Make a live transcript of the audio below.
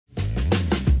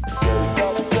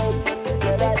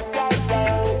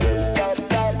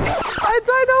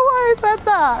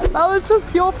that? That was just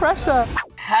pure pressure.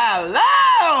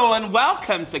 Hello and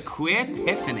welcome to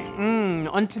Queerpiphany.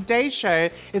 On today's show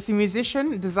is the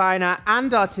musician, designer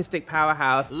and artistic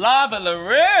powerhouse Lava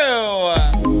LaRue.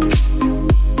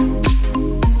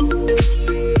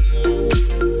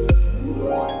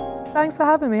 Thanks for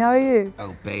having me, how are you?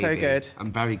 Oh baby. So good.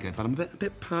 I'm very good, but I'm a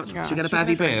bit parched. Yeah, Should we get a should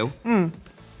bevy we boo?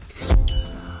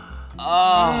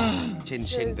 Oh, chin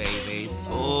chin babies.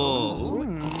 Oh.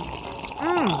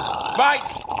 Right.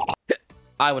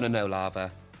 I want to know,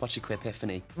 Lava, what's your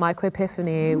Queerpiphany? My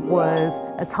Queerpiphany was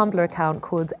a Tumblr account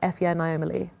called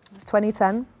hi-fidelity. It's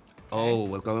 2010. Oh,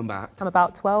 we're going back. I'm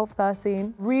about 12,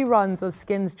 13. Reruns of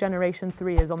Skin's Generation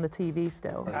 3 is on the TV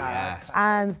still. Yes.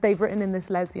 And they've written in this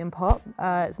lesbian pop.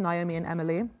 It's Naomi and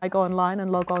Emily. I go online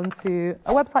and log on to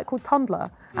a website called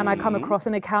Tumblr, and I come across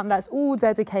an account that's all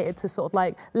dedicated to sort of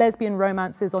like lesbian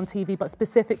romances on TV, but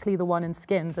specifically the one in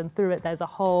Skins. And through it, there's a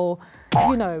whole,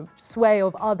 you know, sway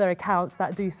of other accounts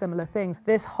that do similar things.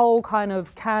 This whole kind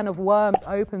of can of worms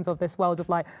opens of this world of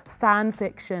like fan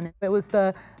fiction. It was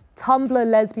the Tumblr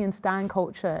lesbian stan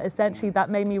culture, essentially, that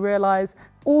made me realise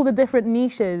all the different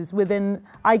niches within,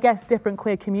 I guess, different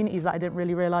queer communities that I didn't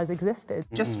really realise existed.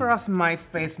 just for us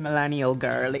MySpace millennial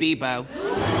girlies. Bebo.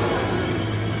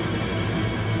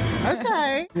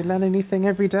 Okay. You learn anything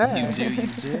every day. You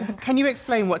do. Can you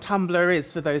explain what Tumblr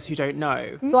is for those who don't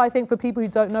know? So I think for people who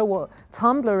don't know what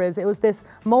Tumblr is, it was this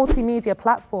multimedia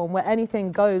platform where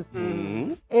anything goes.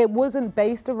 It wasn't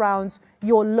based around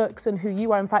your looks and who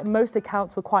you are. In fact, most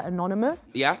accounts were quite anonymous.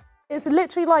 Yeah. It's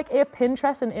literally like if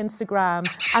Pinterest and Instagram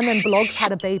and then blogs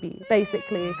had a baby,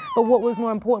 basically. But what was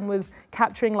more important was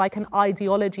capturing like an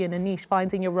ideology and a niche,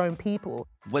 finding your own people.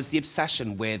 Was the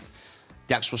obsession with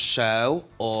the actual show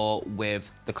or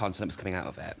with the content that was coming out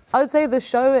of it? I would say the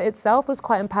show itself was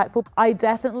quite impactful. I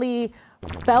definitely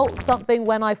felt something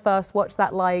when I first watched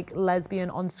that like lesbian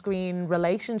on-screen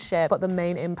relationship, but the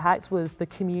main impact was the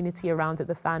community around it,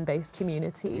 the fan-based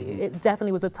community. It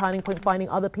definitely was a turning point, finding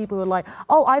other people who were like,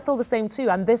 oh, I feel the same too,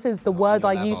 and this is the word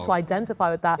I use to identify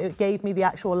with that. It gave me the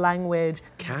actual language.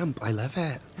 Camp, I love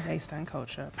it. Hey, stan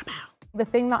culture. The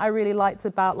thing that I really liked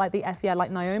about like the FEI,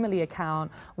 like Naomi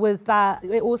account, was that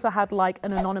it also had like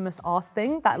an anonymous ask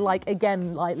thing that like,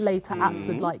 again, like later apps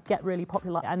would like get really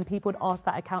popular, and people would ask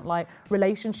that account like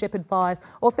relationship advice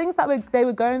or things that they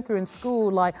were going through in school,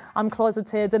 like I'm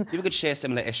closeted, and People could share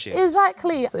similar issues.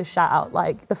 exactly. So shout out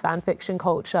like the fan fiction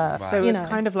culture. Right. So it was know.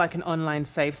 kind of like an online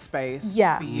safe space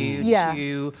Yeah. for you Yeah.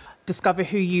 to discover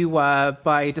who you were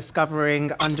by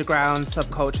discovering underground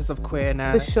subcultures of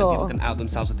queerness. For sure. People can out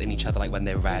themselves within each other, like when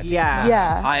they're ready. Yeah.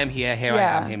 Yeah. I am here, here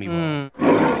Yeah. I am, hear me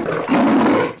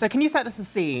roar. So can you set us a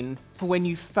scene for when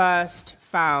you first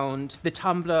found the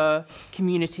Tumblr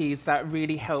communities that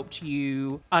really helped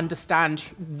you understand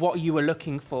what you were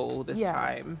looking for all this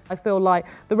time? I feel like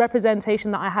the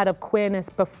representation that I had of queerness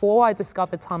before I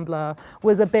discovered Tumblr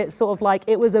was a bit sort of like,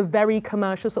 it was a very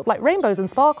commercial sort of like rainbows and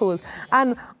sparkles.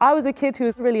 And I was a kid who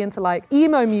was really into like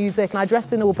emo music, and I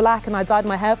dressed in all black and I dyed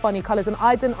my hair funny colors, and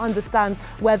I didn't understand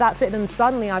where that fit. And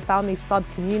suddenly I found these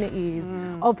sub-communities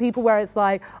of people where it's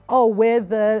like, oh, we're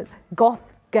the goth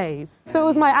gays. So it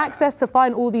was my access to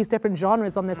find all these different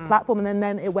genres on this platform, and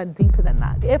then it went deeper than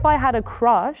that. If I had a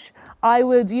crush, I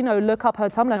would, you know, look up her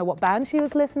Tumblr, what band she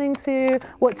was listening to,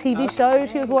 what TV show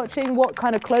she was watching, what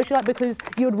kind of clothes she liked, because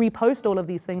you would repost all of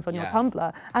these things on your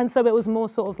Tumblr. And so it was more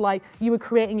sort of like you were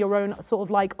creating your own sort of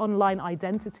like online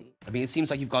identity. I mean, it seems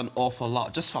like you've got an awful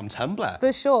lot just from Tumblr.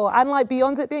 For sure. And like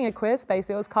beyond it being a queer space,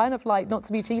 it was kind of like, not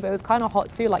to be cheap, it was kind of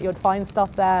hot too. Like you'd find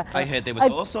stuff there. I heard there was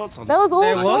all sorts on There was all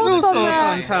There was sorts all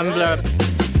on sorts there. on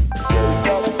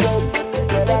Tumblr.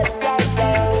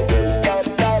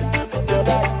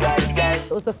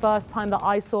 It was the first time that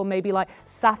I saw maybe like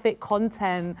sapphic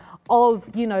content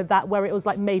of, you know, that where it was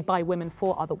like made by women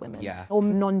for other women. Yeah. Or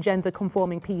non-gender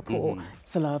conforming people.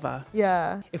 Salava,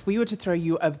 Yeah. if we were to throw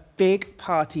you a big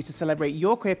party to celebrate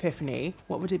your Queerpiphany,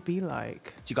 what would it be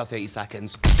like? You got 30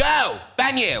 seconds. Go!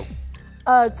 Ban you!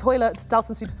 Toilets,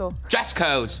 Dalston Superstore. Dress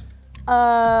code.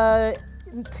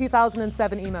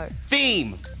 2007 emo.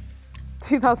 Theme.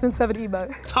 2007 emo.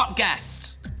 Top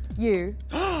guest. You.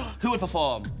 Who would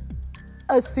perform?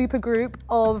 A super group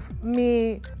of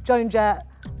me, Joan Jett,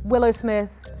 Willow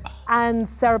Smith, and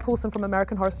Sarah Paulson from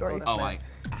American Horror Story. Oh, I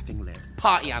effing live.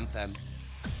 Party anthem.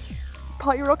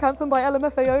 Party Rock Anthem by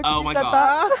LMFAO. Oh my said God.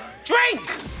 that. Drink!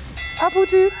 Apple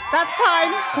juice. That's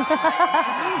time!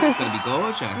 It's gonna be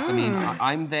gorgeous. I mean,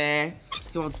 I'm there.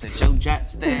 Who else is there? Joan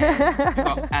Jett's there. We've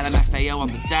got LMFAO on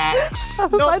the decks. I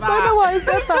don't know why I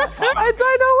said that. I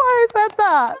don't know why I said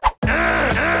that.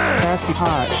 Thirsty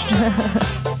parched.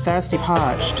 Thirsty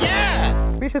parched.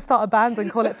 Yeah! We should start a band and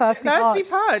call it Thirsty Thirsty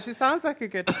Parch. Parch. It sounds like a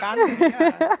good band.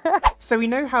 Yeah. So we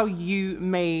know how you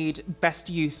made best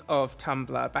use of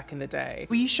Tumblr back in the day.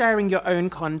 Were you sharing your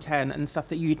own content and stuff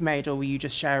that you'd made, or were you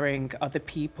just sharing other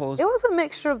people's? It was a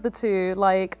mixture of the two.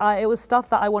 Like, it was stuff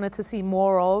that I wanted to see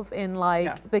more of in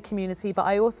like the community, but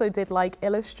I also did like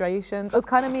illustrations. It was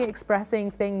kind of me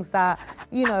expressing things that,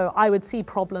 you know, I would see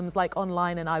problems like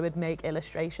online, and I would make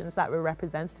illustrations that were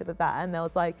representative of that. And there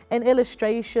was like an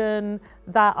illustration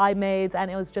that I made, and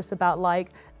it was just about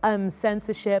like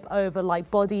censorship over like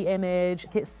body image.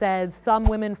 It said some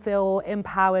women feel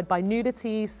empowered by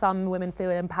nudity, some women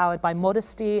feel empowered by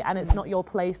modesty, and it's not your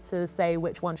place to say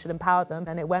which one should empower them.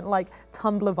 And it went like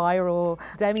Tumblr viral.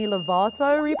 Demi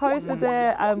Lovato reposted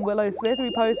it, Willow Smith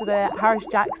reposted it, Paris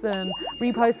Jackson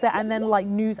reposted it, and then like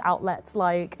news outlets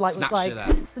like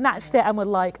snatched it and were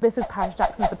like, this is Paris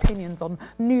Jackson's opinions on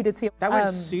nudity. That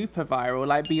went super viral,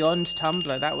 like beyond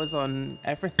Tumblr. That was on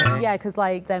everything. Yeah, because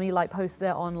like Demi like posted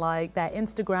it on like their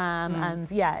Instagram, and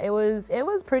yeah, it was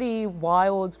pretty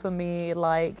wild for me,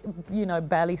 like, you know,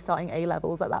 barely starting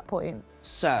A-levels at that point.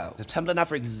 So, if Tumblr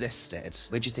never existed,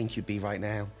 where do you think you'd be right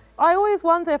now? I always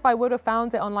wonder if I would have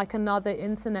found it on like another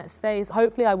internet space.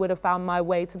 Hopefully I would have found my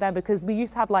way to them, because we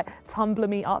used to have like Tumblr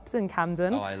meetups in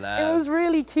Camden. Oh, I love. It was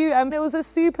really cute, and it was a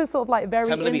super sort of like very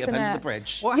Tumblr internet. meetup under the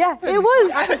bridge. What happened? It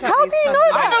was. How do you know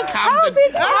that? I know Camden.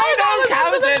 Baby.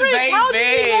 How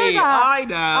did you know that? I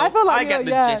know. I feel like I get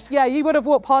the gist. Yeah, you would have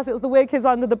walked past. It was the weird kids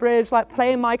under the bridge, like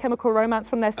playing My Chemical Romance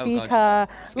from their speaker,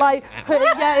 like putting,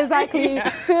 exactly.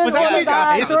 Doing Was that all you of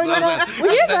that. guys?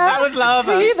 Were you there? That was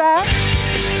lava. Were you there?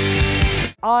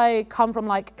 I come from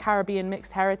like Caribbean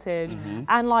mixed heritage,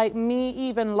 and like me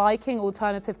even liking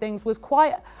alternative things was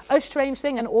quite a strange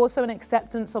thing, and also an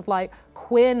acceptance of like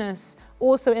queerness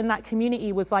also in that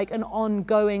community was like an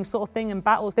ongoing sort of thing in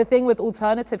battles. The thing with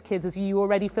alternative kids is you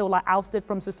already feel like ousted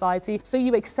from society, so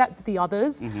you accept the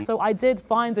others. So I did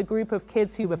find a group of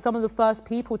kids who were some of the first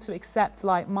people to accept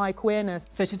like my queerness.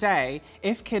 So today,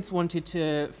 if kids wanted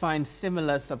to find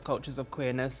similar subcultures of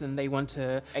queerness and they want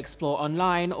to explore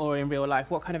online or in real life,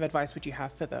 what kind of advice would you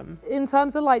have for them? In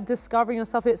terms of like discovering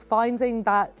yourself, it's finding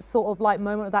that sort of like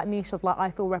moment of that niche of like, I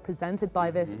feel represented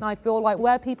by this. And I feel like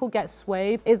where people get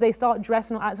swayed is they start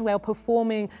dressing or acting well,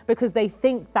 performing because they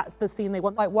think that's the scene they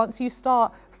want. Like once you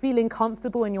start feeling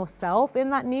comfortable in yourself in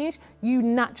that niche, you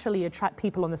naturally attract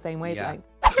people on the same wavelength.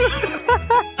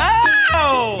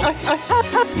 Oh!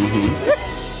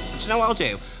 Do you know what I'll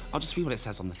do? I'll just read what it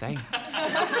says on the thing.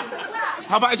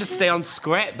 How about I just stay on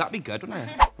script? That'd be good, wouldn't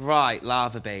it? Right,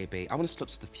 Lava Baby, I want us to look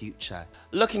to the future.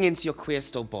 Looking into your queer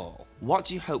still ball, what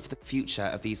do you hope for the future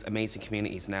of these amazing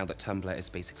communities now that Tumblr is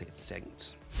basically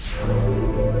extinct?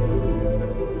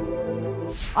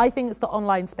 I think it's the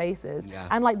online spaces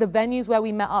and like the venues where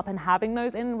we met up, and having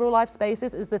those in real life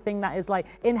spaces is the thing that is like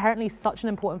inherently such an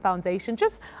important foundation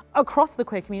just across the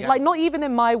queer community. Like not even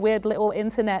in my weird little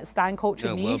internet stan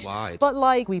culture niche, worldwide. But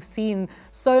like we've seen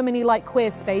so many like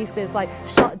queer spaces like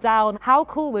shut down. How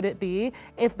cool would it be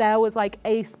if there was like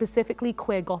a specifically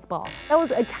queer goth bar? There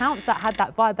was accounts that had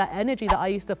that vibe, that energy that I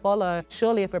used to follow.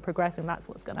 Surely if we're progressing, that's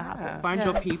what's gonna happen. Find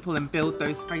your people and build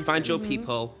those spaces. Find your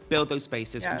people, build those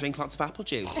spaces, and drink lots of apple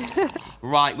juice.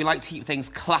 Right, we like to keep things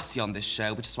classy on this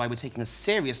show, which is why we're taking a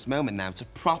serious moment now to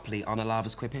properly honour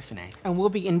Lava's Queerpiphany. And we'll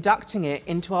be inducting it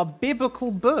into our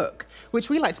biblical book, which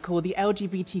we like to call the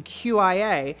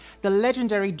LGBTQIA, the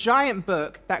legendary giant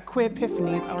book that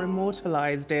Queerpiphanies are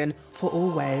immortalised in for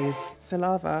always. So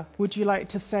Lava, would you like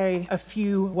to say a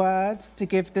few words to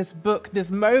give this book, this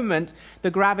moment,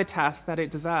 the gravitas that it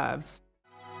deserves?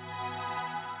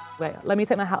 Wait, let me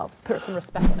take my hat off, put some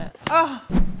respect on it.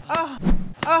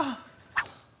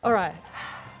 All right,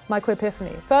 my Queerpiphany.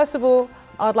 First of all,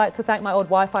 I'd like to thank my old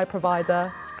Wi-Fi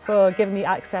provider for giving me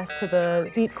access to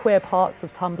the deep queer parts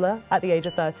of Tumblr at the age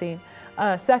of 13.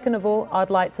 Second of all,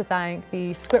 I'd like to thank the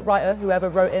scriptwriter, whoever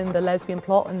wrote in the lesbian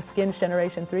plot and Skins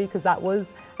Generation 3, because that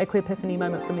was a Queerpiphany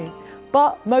moment for me.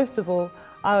 But most of all,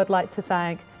 I would like to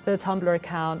thank the Tumblr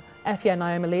account, Effie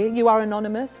Naomi Lee. You are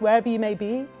anonymous, wherever you may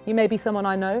be. You may be someone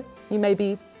I know. You may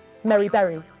be Mary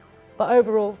Berry. But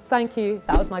overall, thank you.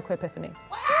 That was my Queerpiphany.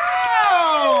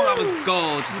 Wow! That was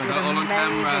gorgeous. I got it all on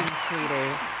camera.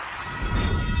 Sweetie.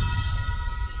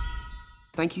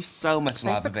 Thank you so much,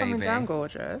 Lava Baby. Thanks for coming down,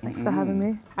 gorgeous. Thanks for having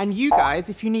me. And you guys,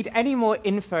 if you need any more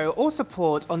info or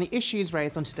support on the issues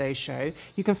raised on today's show,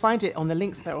 you can find it on the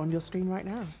links that are on your screen right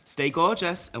now. Stay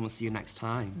gorgeous, and we'll see you next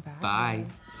time. Bye. Bye.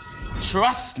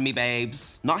 Trust me,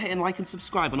 babes. Not hitting like and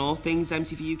subscribe on all things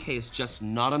MTV UK is just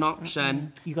not an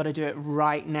option. You gotta do it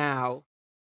right now.